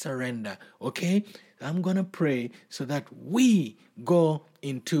silent surrender. Okay? I'm going to pray so that we go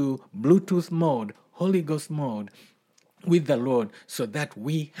into Bluetooth mode, Holy Ghost mode with the Lord so that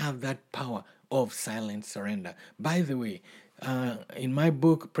we have that power of silent surrender. By the way, in my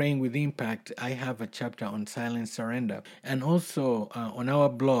book, Praying with Impact, I have a chapter on silent surrender. And also on our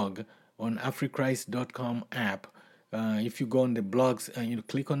blog, on africhrist.com app, if you go on the blogs and you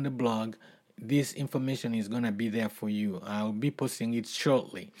click on the blog, this information is going to be there for you. I'll be posting it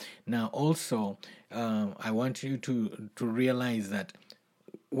shortly. Now, also, I want you to realize that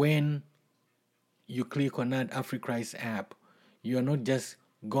when you click on that AfriChrist app, you're not just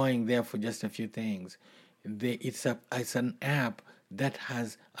going there for just a few things. It's an app that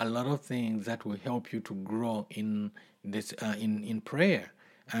has a lot of things that will help you to grow in this in prayer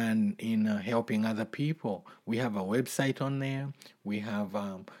and in helping other people. We have a website on there. We have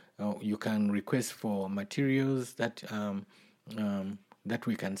you can request for materials that that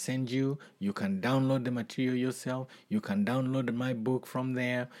we can send you. You can download the material yourself. You can download my book from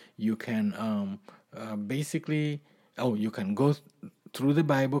there. You can you can go through the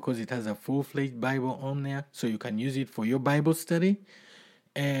Bible because it has a full-fledged Bible on there, so you can use it for your Bible study.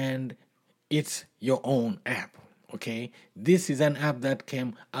 And it's your own app. Okay, this is an app that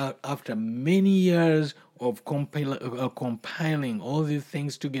came out after many years of compiling all these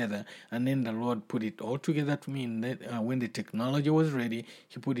things together, and then the Lord put it all together to me. And when the technology was ready,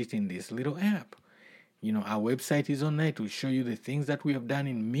 He put it in this little app. Our website is on there to show you the things that we have done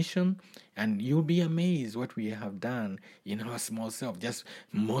in mission, and you'll be amazed what we have done in our small self, just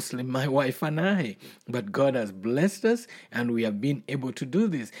mostly my wife and I. But God has blessed us, and we have been able to do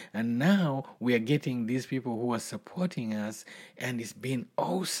this. And now we are getting these people who are supporting us, and it's been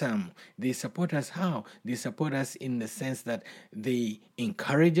awesome. They support us how? They support us in the sense that they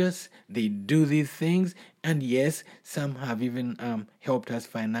encourage us, they do these things, and yes, some have even helped us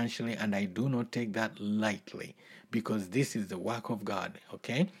financially, and I do not take that lightly, because this is the work of God,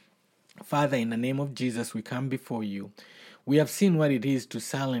 okay? Father, in the name of Jesus, we come before you. We have seen what it is to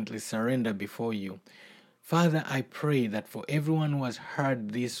silently surrender before you. Father, I pray that for everyone who has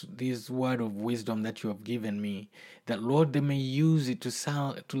heard this word of wisdom that you have given me, that, Lord, they may use it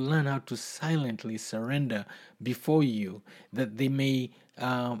to learn how to silently surrender before you, that they may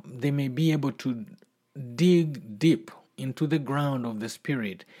be able to dig deep into the ground of the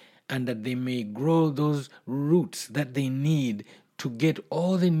Spirit, and that they may grow those roots that they need to get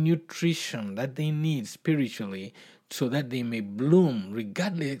all the nutrition that they need spiritually, so that they may bloom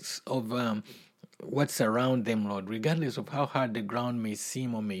regardless of what's around them, Lord, regardless of how hard the ground may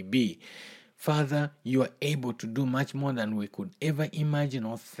seem or may be. Father, you are able to do much more than we could ever imagine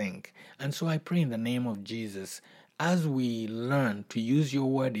or think. And so I pray in the name of Jesus, as we learn to use your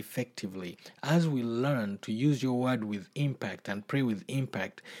word effectively, as we learn to use your word with impact and pray with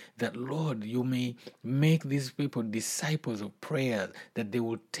impact, that, Lord, you may make these people disciples of prayer, that they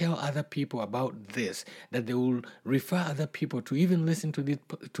will tell other people about this, that they will refer other people to even listen to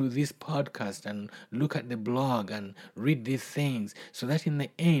this podcast and look at the blog and read these things, so that in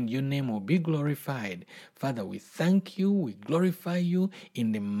the end your name will be glorified. Father, we thank you, we glorify you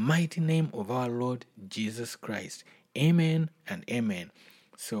in the mighty name of our Lord Jesus Christ. Amen and amen.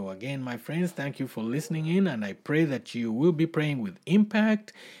 So again, my friends, thank you for listening in, and I pray that you will be praying with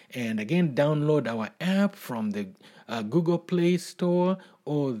impact. And again, download our app from the Google Play Store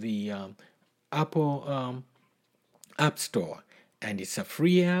or the Apple App Store. And it's a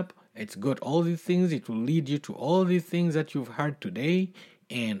free app. It's got all these things. It will lead you to all these things that you've heard today,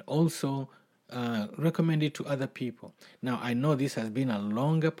 and also recommend it to other people. Now, I know this has been a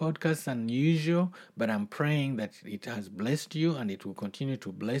longer podcast than usual, but I'm praying that it has blessed you and it will continue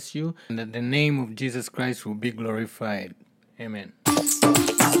to bless you, and that the name of Jesus Christ will be glorified. Amen.